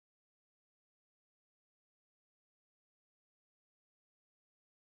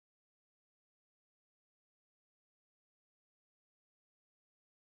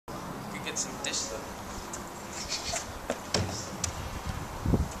get some dish soap.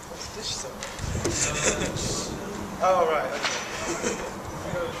 What's dish soap? Oh, right, okay.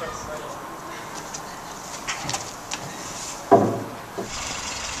 I'm going to translate.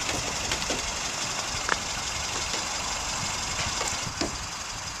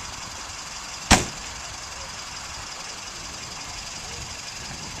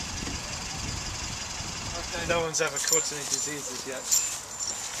 No one's ever caught any diseases yet.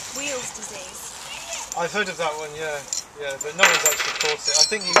 Wheels disease. I've heard of that one, yeah, but no one's actually caught it. I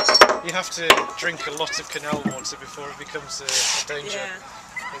think you have to drink a lot of canal water before it becomes a danger.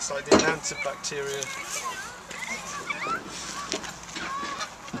 Yeah. It's like the amount of bacteria.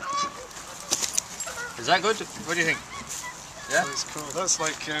 Is that good? What do you think? Yeah? That's cool. That's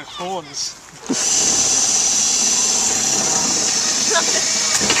like horns.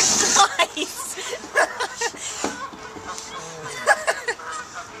 Nice!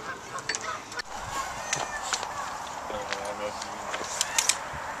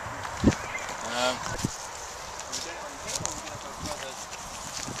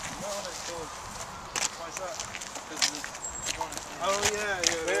 Oh yeah,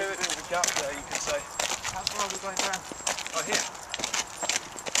 there's a bit of a gap there, you could say. How far are we going down? Oh, here.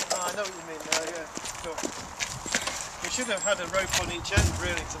 Oh, I know what you mean there, yeah, sure. We should have had a rope on each end,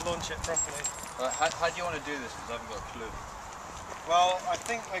 really, to launch it properly. How do you want to do this? Because I haven't got a clue. Well, I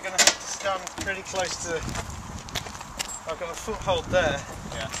think we're going to have to stand pretty close to... I've got a foothold there.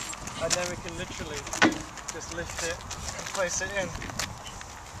 Yeah. And then we can literally just lift it and place it in.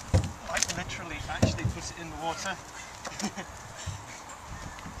 Like literally actually put it in the water.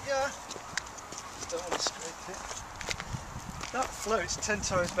 Yeah. Just don't want to scrape it. That floats 10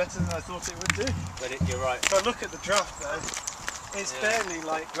 times better than I thought it would do. But you're right. If I look at the draft though, it's barely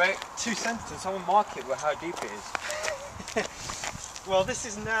like 2 centimetres. Someone mark it with how deep it is. Well, this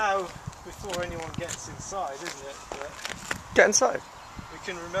is now before anyone gets inside, isn't it? But Get inside. we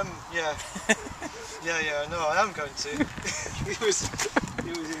can remember, yeah. Yeah, no, I am going to. it was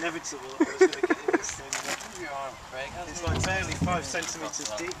inevitable that I was going to get in this thing. It's like barely 5 centimetres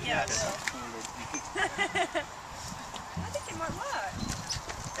deep. Yeah, I think it might work.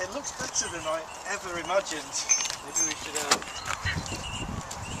 It looks better than I ever imagined. Maybe we should oh,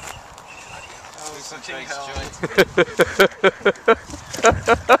 fucking hell.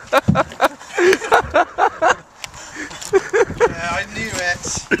 Yeah, I knew it.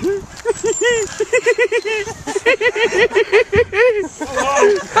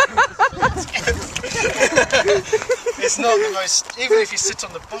 It's not the most, even if you sit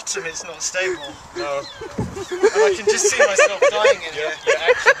on the bottom, it's not stable. No. And I can just see myself dying in here. You're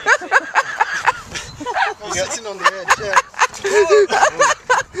actually I'm sitting on the edge, yeah.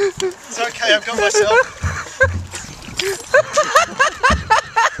 It's okay, I've got myself.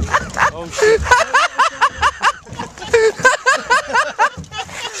 Oh shit.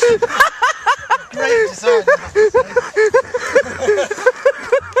 Great design.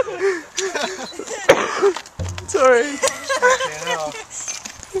 Sorry.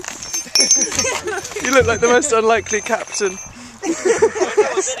 You look like the most unlikely captain. I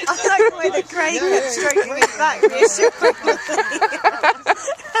like the way the crane kept stroking his back reassuringly.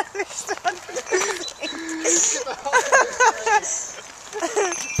 That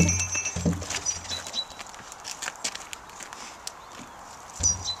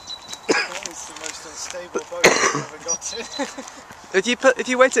is the most unstable boat I've ever got in. If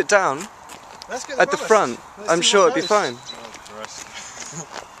you weight it down Let's get at the front, I'm sure it'd be fine.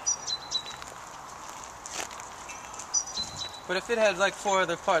 But if it had like 4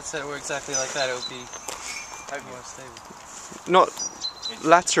 other parts that were exactly like that, it would be more stable. Not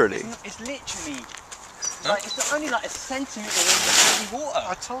laterally. It's literally like it's only like a centimetre in the water.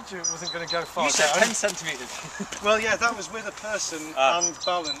 I told you it wasn't going to go far You said down. 10 centimetres. Well, yeah, that was with a person and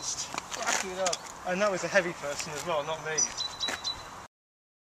balanced. Fucking hell. And that was a heavy person as well, not me.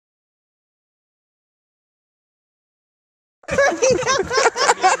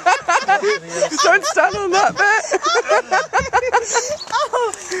 Don't stand on that bit!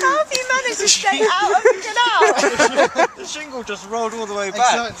 Oh, how have you managed to stay out of the canal? The shingle just rolled all the way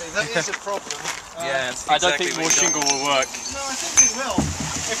back. Exactly, that is a problem. Yeah, I don't think more shingle will work. No, I think it will.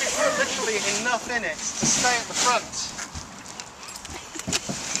 If we put literally enough in it to stay at the front.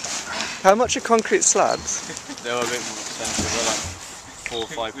 How much are concrete slabs? They're a bit more expensive, they're like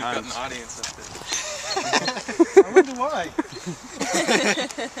 £4 or £5. We've got an audience up there. I wonder why.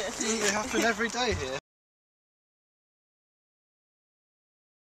 Doesn't it happen every day here?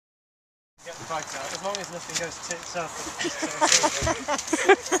 Get the bags out, as long as nothing goes tits up.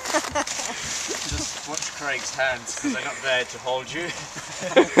 Just watch Craig's hands, because they're not there to hold you.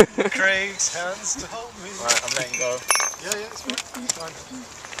 Craig's hands to hold me. Right, I'm letting go. Yeah, it's fine. It's fine.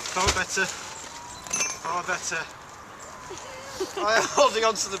 Far better. Far better. I am holding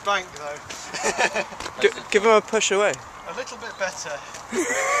on to the bank though. Give him a push away. A little bit better.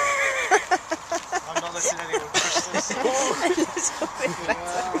 I'm not letting anyone push this.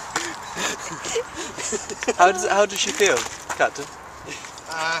 How does she feel, Captain?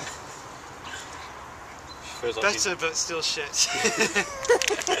 Feels like Better, but still shit.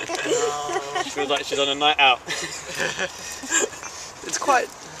 she feels like she's on a night out. It's quite...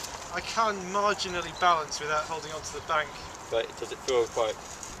 I can marginally balance without holding onto the bank. But does it feel quite...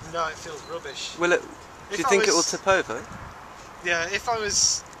 No, it feels rubbish. Will it... Do you think it will tip over? Yeah, if I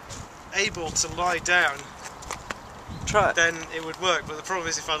was able to lie down, Try it. then it would work. But the problem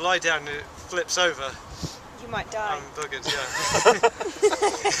is if I lie down and it flips over, You might die. I'm buggered, yeah.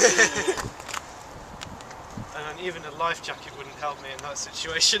 And even a life jacket wouldn't help me in that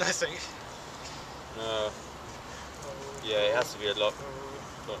situation, I think. Yeah, it has to be a lot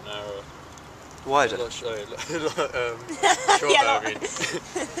narrower. Wider. A lot shorter, Yeah, I mean.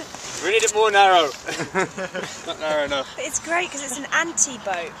 We need it more narrow. Not narrow enough. But it's great because it's an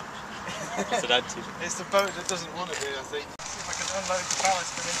anti-boat. It's an anti. It's the boat that doesn't want to be, I think. See if I can unload the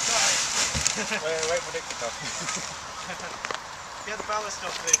ballast from inside. Wait for it to come. Get the ballast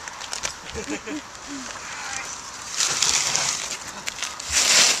off me.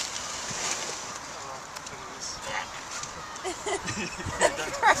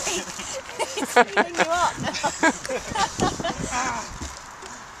 Great. It's heating you up now.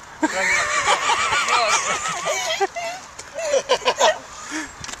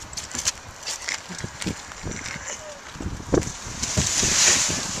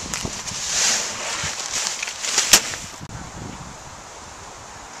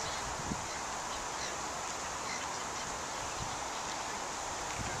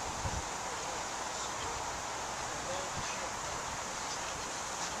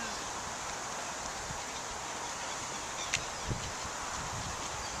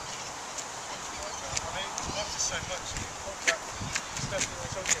 So much in contract, especially when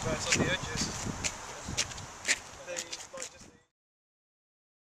we're talking about it on the edges.